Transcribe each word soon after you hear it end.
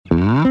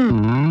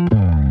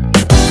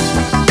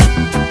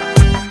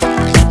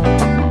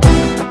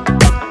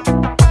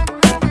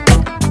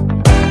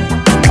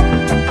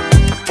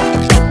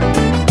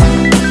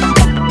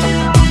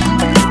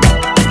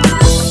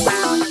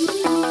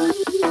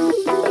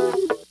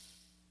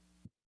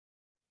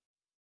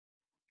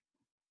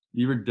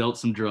You ever dealt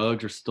some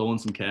drugs or stolen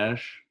some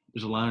cash?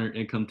 There's a line on your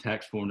income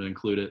tax form to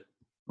include it.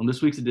 On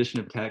this week's edition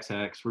of Tax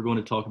Hacks, we're going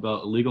to talk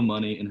about illegal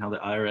money and how the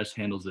IRS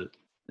handles it,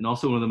 and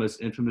also one of the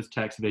most infamous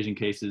tax evasion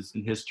cases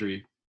in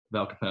history of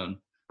Al Capone.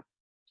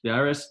 The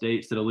IRS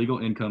states that illegal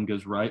income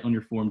goes right on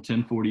your Form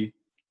 1040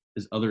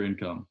 as other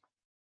income.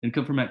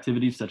 Income from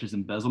activities such as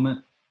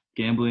embezzlement,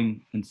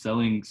 gambling, and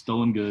selling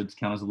stolen goods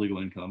count as illegal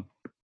income.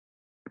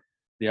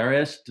 The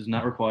IRS does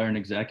not require an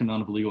exact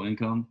amount of illegal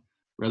income,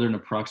 rather an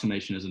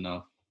approximation is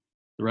enough.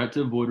 The right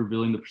to avoid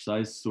revealing the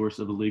precise source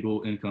of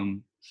illegal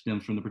income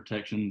stems from the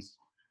protections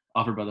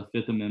offered by the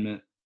Fifth Amendment,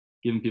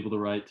 giving people the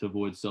right to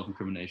avoid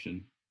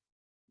self-incrimination.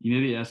 You may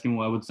be asking,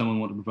 why would someone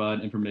want to provide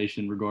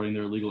information regarding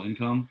their illegal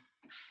income?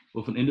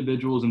 Well, if an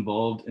individual is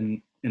involved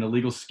in an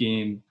illegal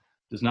scheme,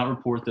 does not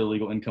report the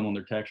illegal income on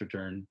their tax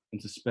return,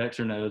 and suspects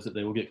or knows that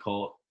they will get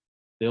caught,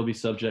 they will be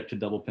subject to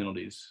double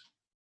penalties.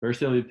 First,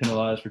 they will be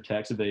penalized for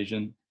tax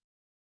evasion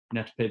and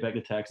have to pay back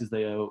the taxes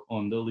they owe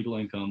on the illegal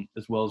income,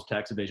 as well as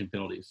tax evasion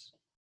penalties.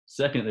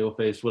 Second, they will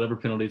face whatever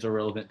penalties are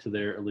relevant to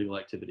their illegal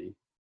activity.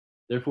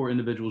 Therefore,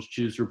 individuals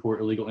choose to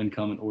report illegal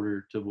income in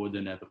order to avoid the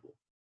inevitable.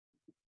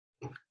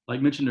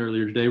 Like mentioned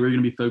earlier, today we're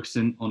going to be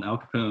focusing on Al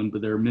Capone,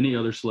 but there are many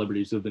other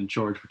celebrities who have been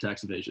charged for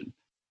tax evasion.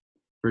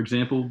 For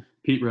example,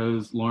 Pete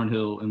Rose, Lauryn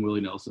Hill, and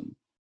Willie Nelson.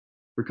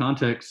 For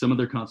context, some of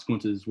their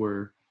consequences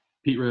were: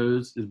 Pete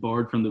Rose is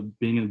barred from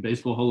being in the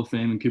Baseball Hall of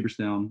Fame in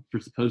Cooperstown for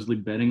supposedly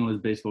betting on his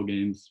baseball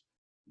games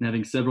and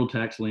having several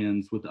tax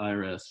liens with the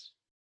IRS.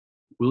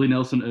 Willie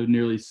Nelson owed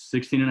nearly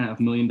 $16.5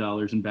 million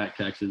in back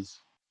taxes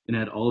and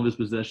had all of his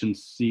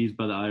possessions seized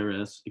by the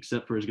IRS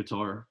except for his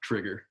guitar,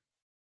 Trigger.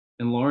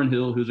 And Lauryn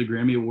Hill, who's a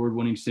Grammy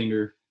Award-winning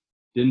singer,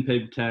 didn't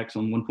pay tax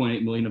on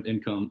 $1.8 million of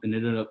income and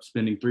ended up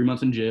spending 3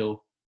 months in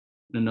jail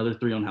and another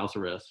 3 on house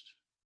arrest.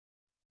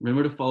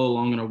 Remember to follow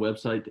along on our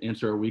website to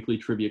answer our weekly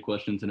trivia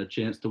questions and a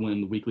chance to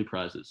win the weekly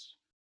prizes.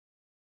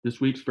 This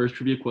week's first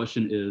trivia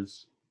question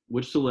is: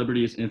 which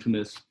celebrity is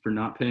infamous for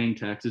not paying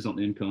taxes on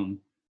income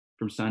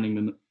from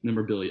signing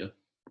memorabilia?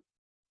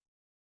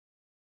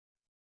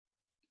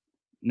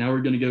 Now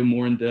we're going to go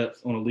more in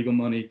depth on illegal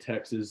money,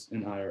 taxes,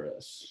 and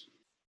IRS.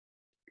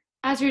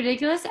 As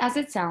ridiculous as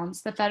it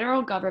sounds, the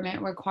federal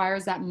government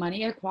requires that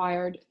money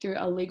acquired through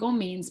illegal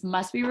means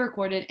must be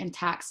recorded and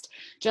taxed,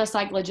 just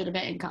like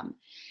legitimate income.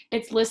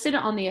 It's listed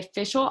on the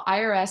official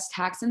IRS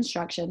tax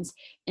instructions.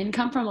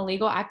 Income from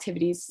illegal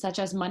activities, such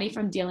as money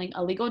from dealing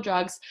illegal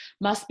drugs,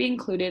 must be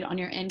included on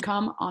your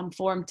income on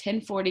Form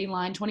 1040,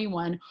 line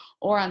 21,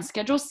 or on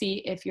Schedule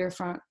C if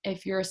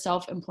you're a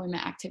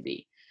self-employment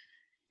activity.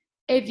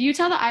 If you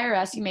tell the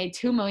IRS you made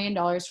 $2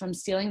 million from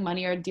stealing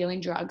money or dealing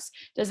drugs,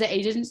 does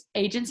the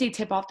agency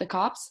tip off the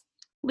cops?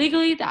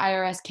 Legally, the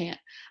IRS can't,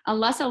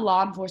 unless a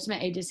law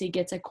enforcement agency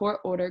gets a court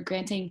order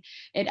granting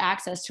it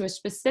access to a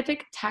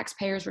specific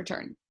taxpayer's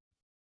return.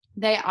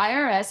 The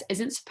IRS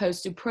isn't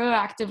supposed to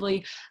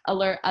proactively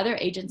alert other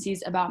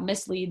agencies about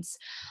misleads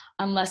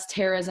unless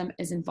terrorism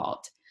is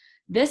involved.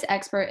 This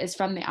expert is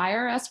from the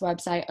IRS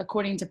website,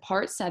 according to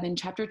Part 7,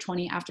 Chapter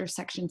 20, after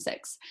Section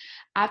 6.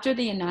 After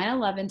the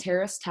 9/11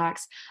 terrorist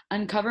attacks,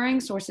 uncovering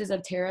sources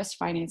of terrorist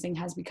financing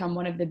has become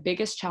one of the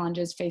biggest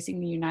challenges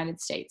facing the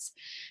United States.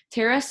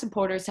 Terrorist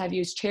supporters have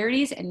used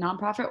charities and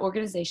nonprofit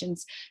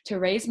organizations to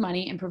raise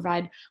money and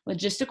provide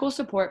logistical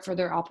support for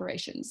their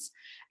operations.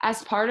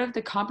 As part of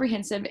the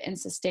Comprehensive and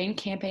Sustained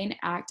Campaign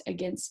Act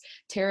Against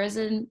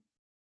Terrorism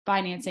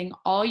Financing,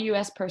 all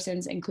U.S.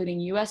 persons, including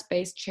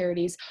U.S.-based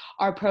charities,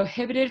 are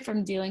prohibited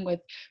from dealing with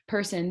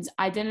persons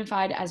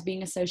identified as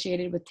being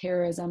associated with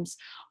terrorism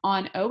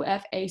on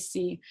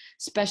OFAC,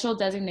 Special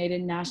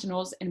Designated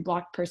Nationals and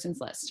Blocked Persons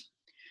List.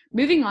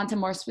 Moving on to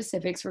more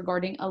specifics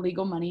regarding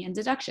illegal money and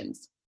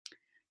deductions.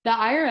 The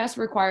IRS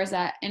requires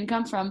that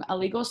income from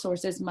illegal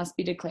sources must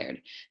be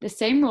declared. The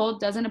same rule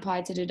doesn't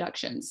apply to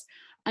deductions.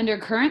 Under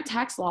current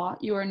tax law,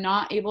 you are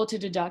not able to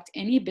deduct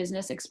any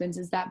business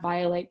expenses that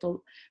violate the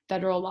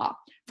federal law.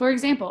 For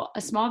example,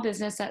 a small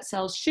business that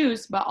sells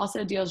shoes but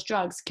also deals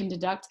drugs can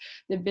deduct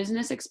the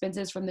business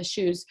expenses from the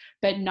shoes,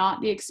 but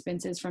not the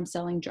expenses from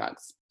selling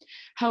drugs.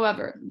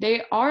 However,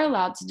 they are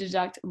allowed to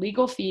deduct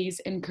legal fees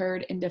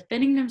incurred in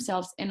defending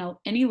themselves in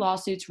any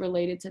lawsuits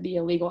related to the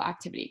illegal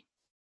activity.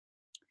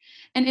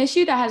 An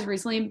issue that has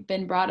recently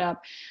been brought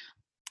up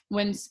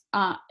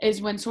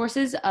is when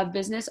sources of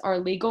business are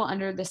legal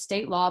under the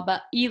state law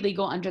but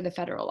illegal under the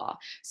federal law,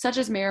 such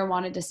as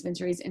marijuana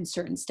dispensaries in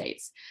certain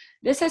states.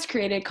 This has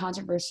created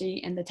controversy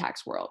in the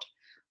tax world.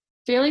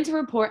 Failing to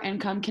report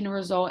income can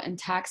result in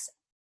tax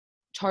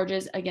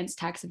charges against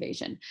tax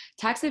evasion.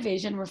 Tax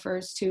evasion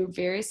refers to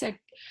various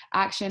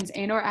actions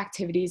and/or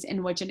activities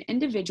in which an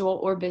individual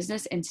or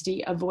business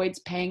entity avoids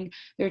paying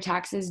their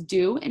taxes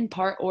due in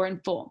part or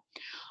in full.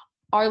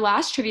 Our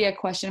last trivia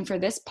question for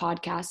this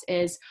podcast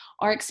is: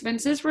 are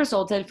expenses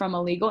resulted from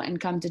illegal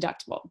income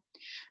deductible?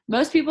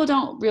 Most people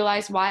don't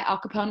realize why Al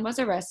Capone was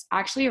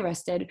actually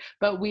arrested,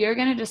 but we are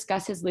going to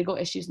discuss his legal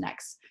issues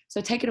next.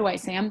 So take it away,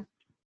 Sam.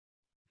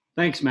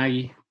 Thanks,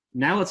 Maggie.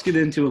 Now let's get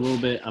into a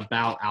little bit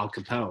about Al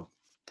Capone.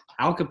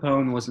 Al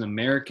Capone was an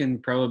American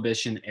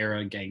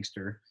Prohibition-era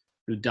gangster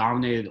who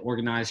dominated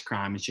organized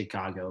crime in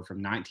Chicago from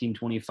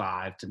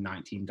 1925 to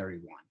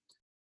 1931.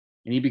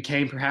 And he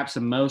became perhaps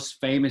the most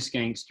famous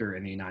gangster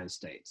in the United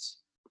States.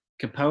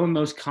 Capone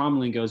most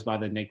commonly goes by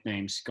the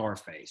nickname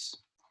Scarface.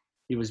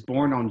 He was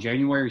born on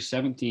January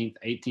 17,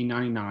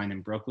 1899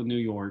 in Brooklyn, New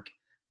York,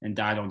 and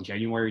died on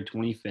January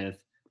 25,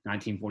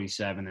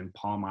 1947 in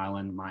Palm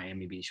Island,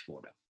 Miami Beach,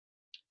 Florida.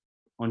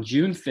 On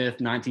June 5,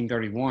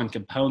 1931,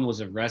 Capone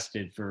was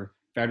arrested for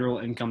federal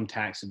income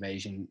tax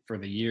evasion for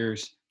the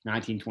years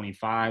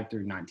 1925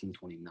 through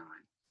 1929.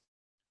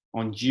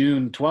 On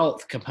June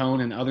 12th,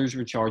 Capone and others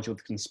were charged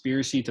with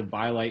conspiracy to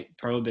violate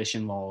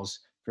prohibition laws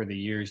for the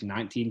years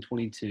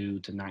 1922 to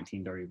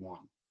 1931.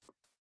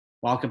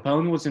 While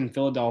Capone was in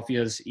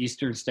Philadelphia's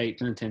Eastern State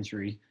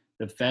Penitentiary,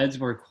 the feds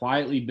were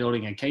quietly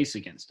building a case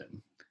against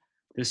him.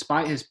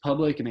 Despite his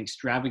public and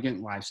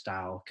extravagant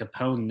lifestyle,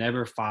 Capone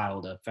never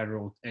filed a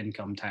federal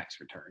income tax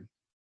return,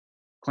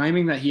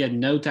 claiming that he had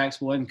no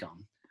taxable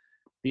income.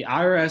 The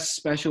IRS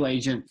special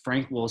agent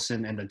Frank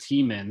Wilson and the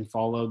T-men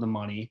followed the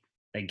money.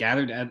 They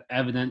gathered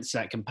evidence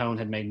that Capone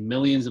had made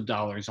millions of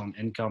dollars on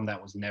income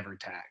that was never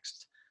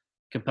taxed.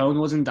 Capone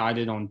was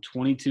indicted on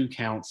 22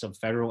 counts of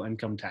federal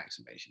income tax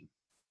evasion.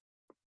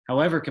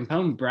 However,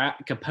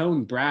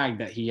 Capone bragged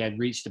that he had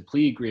reached a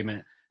plea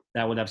agreement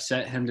that would have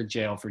sent him to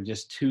jail for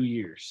just 2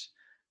 years.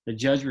 The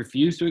judge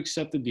refused to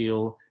accept the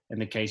deal,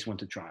 and the case went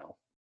to trial.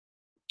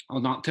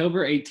 On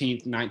October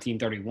 18,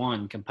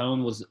 1931,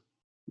 Capone was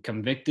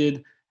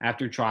convicted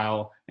after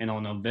trial, and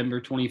on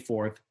November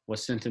 24th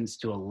was sentenced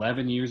to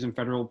 11 years in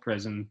federal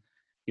prison.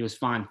 He was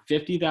fined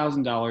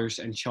 $50,000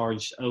 and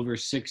charged over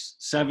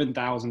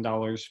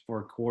 $7,000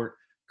 for court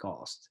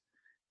costs,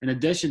 in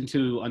addition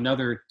to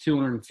another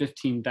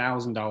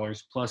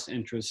 $215,000 plus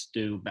interest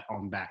due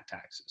on back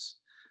taxes.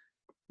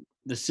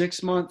 The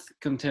 6-month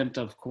contempt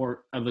of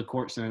the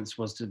court sentence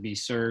was to be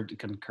served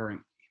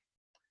concurrently.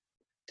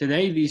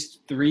 Today, these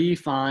 3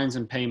 fines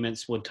and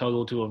payments would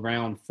total to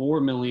around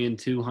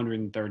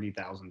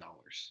 $4,230,000.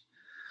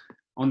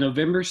 On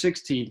November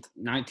 16,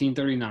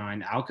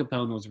 1939, Al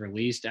Capone was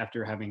released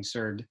after having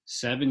served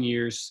 7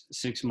 years,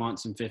 6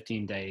 months, and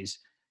 15 days,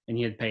 and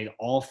he had paid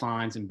all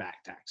fines and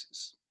back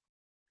taxes.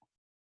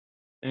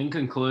 In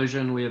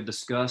conclusion, we have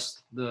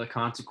discussed the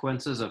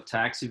consequences of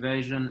tax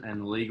evasion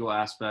and the legal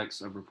aspects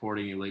of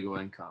reporting illegal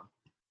income.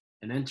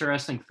 An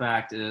interesting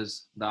fact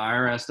is the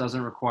IRS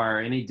doesn't require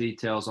any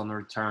details on the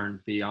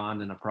return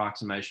beyond an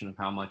approximation of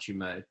how much you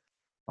made.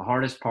 The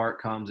hardest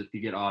part comes if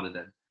you get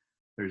audited.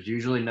 There's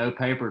usually no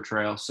paper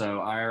trail, so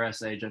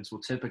IRS agents will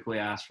typically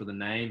ask for the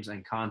names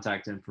and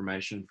contact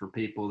information for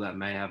people that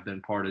may have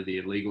been part of the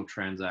illegal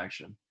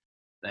transaction.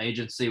 The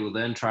agency will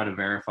then try to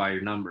verify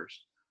your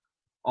numbers.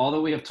 All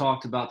that we have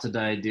talked about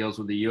today deals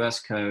with the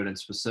U.S. Code and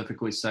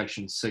specifically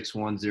Section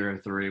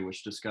 6103,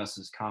 which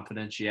discusses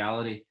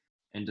confidentiality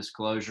and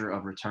disclosure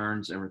of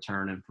returns and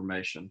return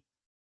information.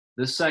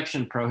 This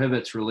section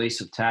prohibits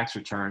release of tax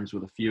returns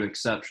with a few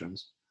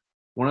exceptions.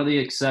 One of the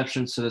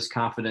exceptions to this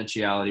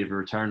confidentiality of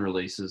return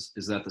releases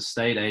is that the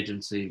state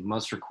agency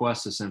must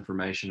request this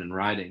information in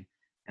writing,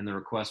 and the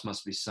request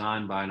must be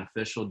signed by an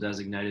official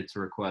designated to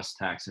request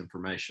tax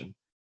information.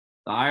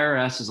 The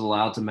IRS is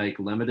allowed to make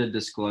limited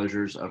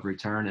disclosures of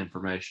return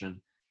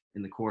information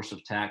in the course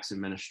of tax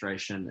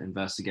administration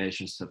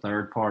investigations to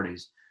third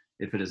parties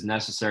if it is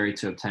necessary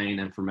to obtain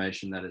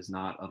information that is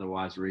not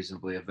otherwise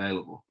reasonably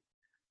available.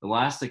 The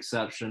last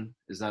exception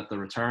is that the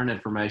return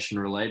information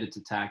related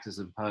to taxes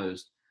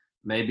imposed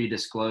may be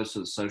disclosed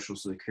to the Social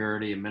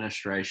Security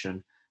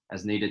Administration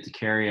as needed to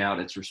carry out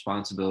its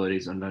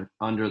responsibilities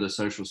under the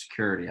Social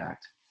Security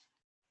Act.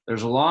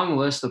 There's a long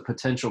list of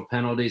potential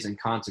penalties and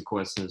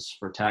consequences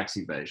for tax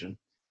evasion.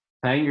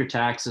 Paying your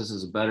taxes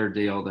is a better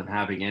deal than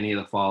having any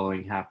of the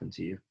following happen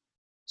to you.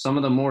 Some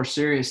of the more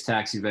serious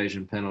tax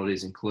evasion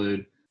penalties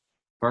include,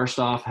 first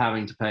off,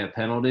 having to pay a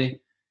penalty.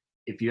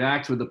 If you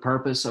act with the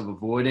purpose of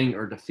avoiding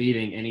or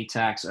defeating any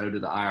tax owed to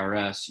the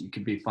IRS, you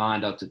could be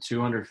fined up to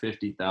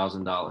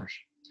 $250,000.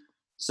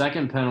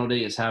 Second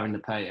penalty is having to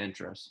pay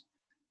interest.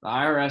 The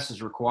IRS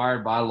is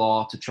required by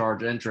law to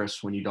charge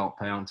interest when you don't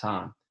pay on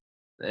time.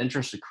 The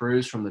interest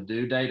accrues from the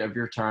due date of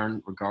your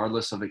return,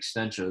 regardless of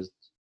extensions,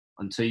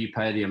 until you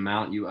pay the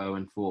amount you owe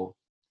in full.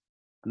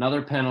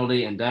 Another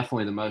penalty, and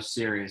definitely the most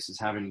serious, is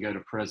having to go to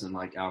prison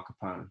like Al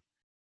Capone.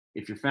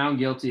 If you're found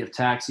guilty of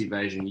tax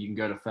evasion, you can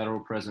go to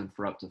federal prison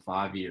for up to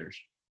 5 years.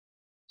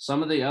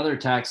 Some of the other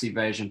tax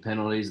evasion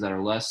penalties that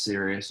are less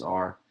serious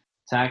are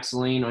tax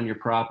lien on your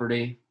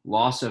property,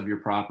 loss of your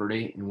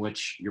property, in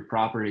which your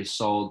property is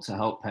sold to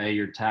help pay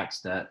your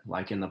tax debt,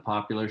 like in the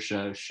popular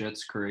show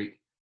Schitt's Creek,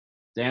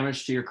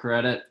 damage to your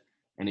credit,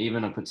 and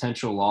even a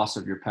potential loss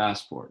of your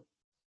passport.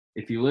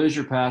 If you lose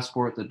your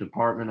passport, the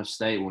Department of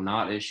State will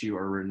not issue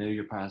or renew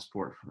your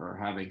passport for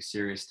having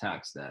serious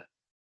tax debt.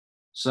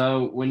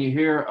 So when you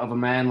hear of a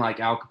man like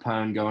Al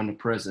Capone going to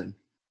prison,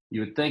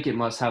 you would think it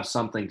must have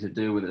something to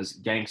do with his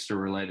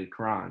gangster-related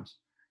crimes.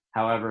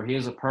 However, he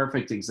is a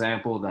perfect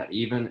example that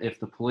even if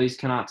the police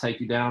cannot take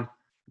you down,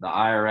 the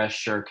IRS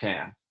sure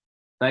can.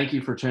 Thank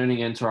you for tuning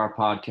into our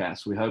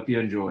podcast. We hope you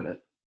enjoyed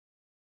it.